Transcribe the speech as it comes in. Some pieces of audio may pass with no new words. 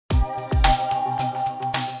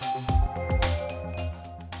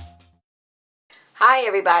Hi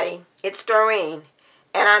everybody, it's Doreen,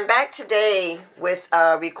 and I'm back today with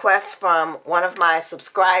a request from one of my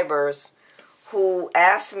subscribers who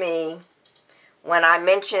asked me, when I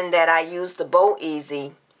mentioned that I use the Bow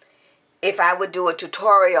Easy, if I would do a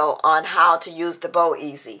tutorial on how to use the Bow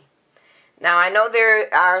Easy. Now I know there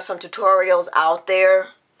are some tutorials out there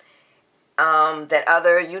that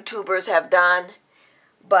other YouTubers have done,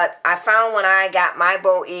 but I found when I got my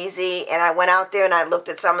Bow Easy and I went out there and I looked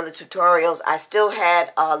at some of the tutorials, I still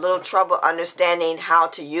had a little trouble understanding how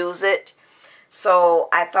to use it. So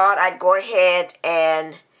I thought I'd go ahead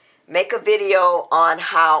and make a video on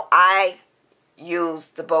how I use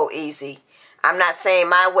the Bow Easy. I'm not saying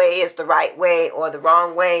my way is the right way or the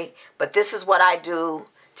wrong way, but this is what I do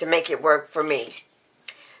to make it work for me.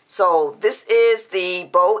 So this is the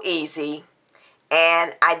Bow Easy.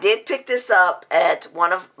 And I did pick this up at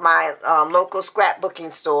one of my local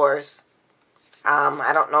scrapbooking stores.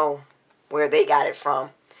 I don't know where they got it from.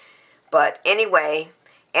 But anyway,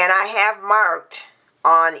 and I have marked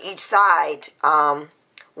on each side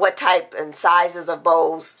what type and sizes of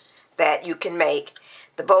bows that you can make.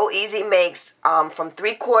 The Bow Easy makes from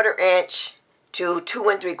 3/4 inch to 2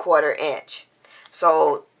 3/4 inch.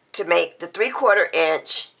 So to make the 3/4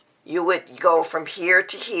 inch, you would go from here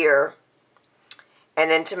to here. And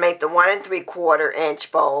then to make the 1 3/4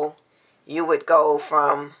 inch bow, you would go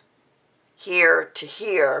from here to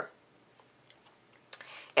here.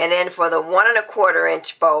 And then for the 1 1/4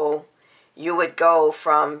 inch bow, you would go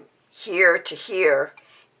from here to here.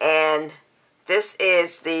 And this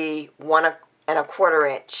is the 1 1/4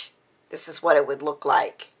 inch. This is what it would look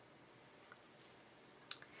like.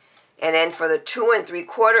 And then for the 2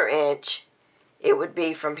 3/4 inch, it would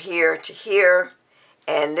be from here to here.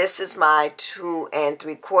 And this is my 2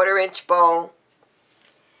 3/4 inch bow.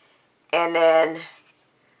 And then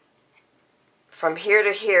from here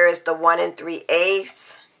to here is the 1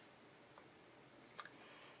 3/8.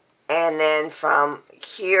 And then from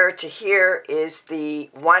here to here is the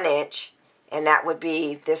 1 inch. And that would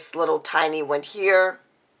be this little tiny one here.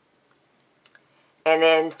 And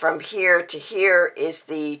then from here to here is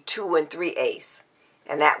the 2 3/8.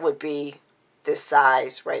 And that would be this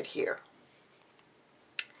size right here.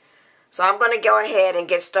 So I'm going to go ahead and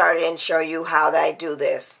get started and show you how that I do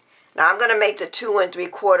this. Now I'm going to make the 2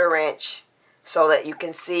 3/4 inch so that you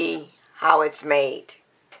can see how it's made.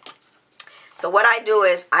 So what I do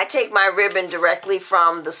is I take my ribbon directly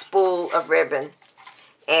from the spool of ribbon,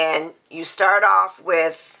 and you start off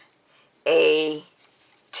with a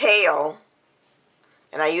tail,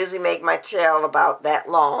 and I usually make my tail about that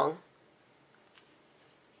long.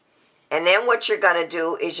 And then what you're going to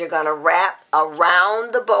do is you're going to wrap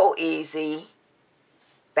around the Bow Easy,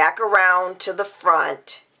 back around to the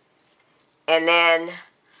front, and then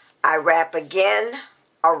I wrap again,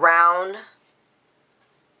 around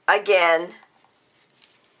again,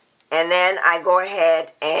 and then I go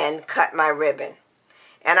ahead and cut my ribbon.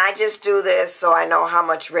 And I just do this so I know how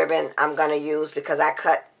much ribbon I'm going to use because I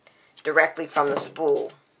cut directly from the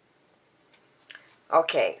spool.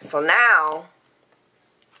 Okay, so now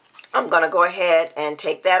I'm going to go ahead and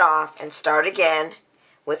take that off and start again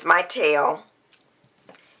with my tail.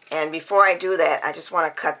 And before I do that, I just want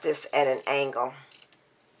to cut this at an angle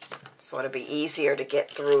so it'll be easier to get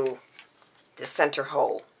through the center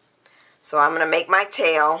hole. So I'm going to make my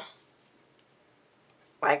tail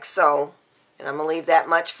like so, and I'm going to leave that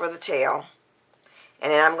much for the tail.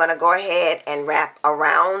 And then I'm going to go ahead and wrap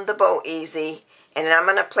around the Bow Easy, and then I'm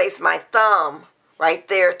going to place my thumb right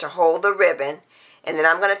there to hold the ribbon. And then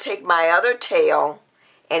I'm going to take my other tail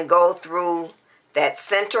and go through that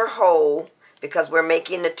center hole because we're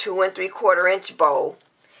making the 2 3/4 inch bow.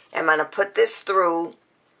 I'm going to put this through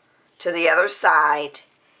to the other side.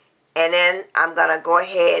 And then I'm going to go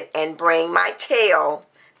ahead and bring my tail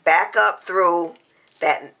back up through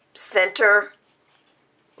that center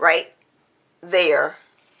right there.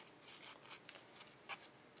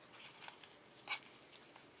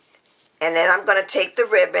 And then I'm going to take the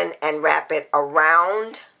ribbon and wrap it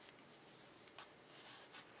around.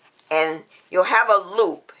 And you'll have a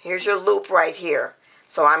loop. Here's your loop right here.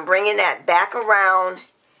 So I'm bringing that back around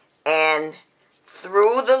and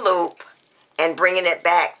through the loop and bringing it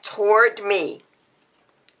back toward me.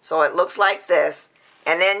 So it looks like this.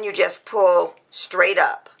 And then you just pull straight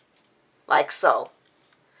up, like so.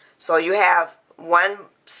 So you have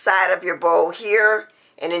one side of your bow here,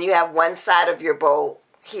 and then you have one side of your bow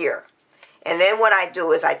here. And then what I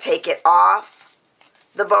do is I take it off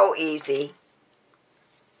the Bow Easy.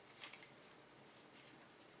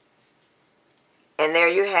 And there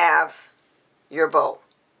you have your bow.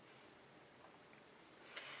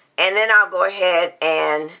 And then I'll go ahead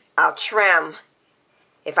and I'll trim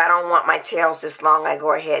If I don't want my tails this long, I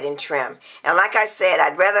go ahead and trim. And like I said,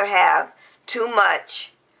 I'd rather have too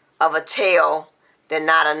much of a tail than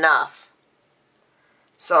not enough.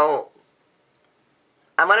 So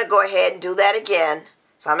I'm going to go ahead and do that again.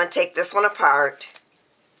 So I'm going to take this one apart.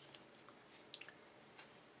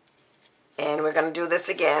 And we're going to do this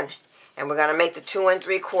again. And we're going to make the 2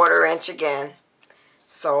 3/4 inch again.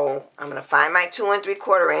 So I'm going to find my 2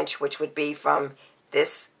 3/4 inch, which would be from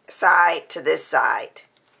this side to this side.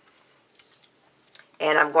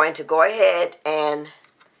 And I'm going to go ahead and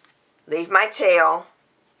leave my tail,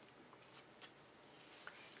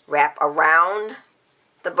 wrap around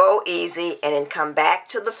the Bow Easy, and then come back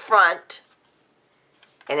to the front.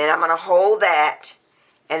 And then I'm going to hold that.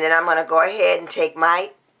 And then I'm going to go ahead and take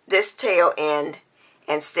this tail end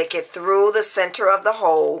and stick it through the center of the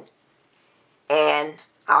hole. And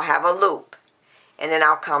I'll have a loop. And then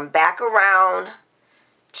I'll come back around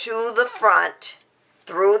to the front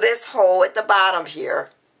through this hole at the bottom here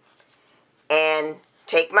and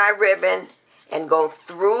take my ribbon and go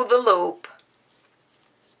through the loop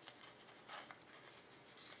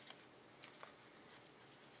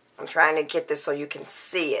I'm trying to get this so you can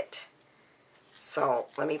see it. So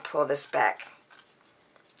let me pull this back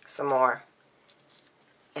some more.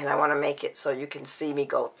 And I want to make it so you can see me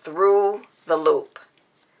go through the loop.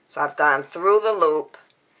 So I've gone through the loop,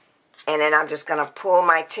 and then I'm just going to pull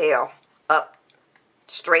my tail up,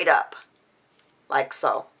 straight up, like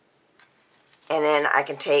so. And then I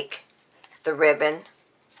can take the ribbon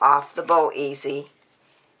off the Bow Easy,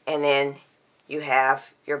 and then you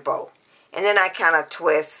have your bow. And then I kind of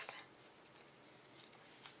twist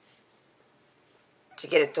to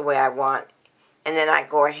get it the way I want. And then I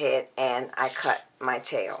go ahead and I cut my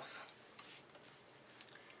tails.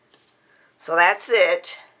 So that's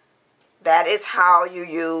it. That is how you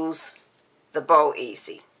use the Bow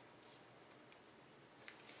Easy.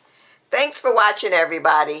 Thanks for watching,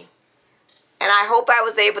 everybody. And I hope I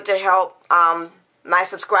was able to help my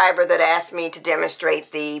subscriber that asked me to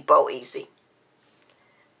demonstrate the Bow Easy.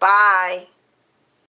 Bye.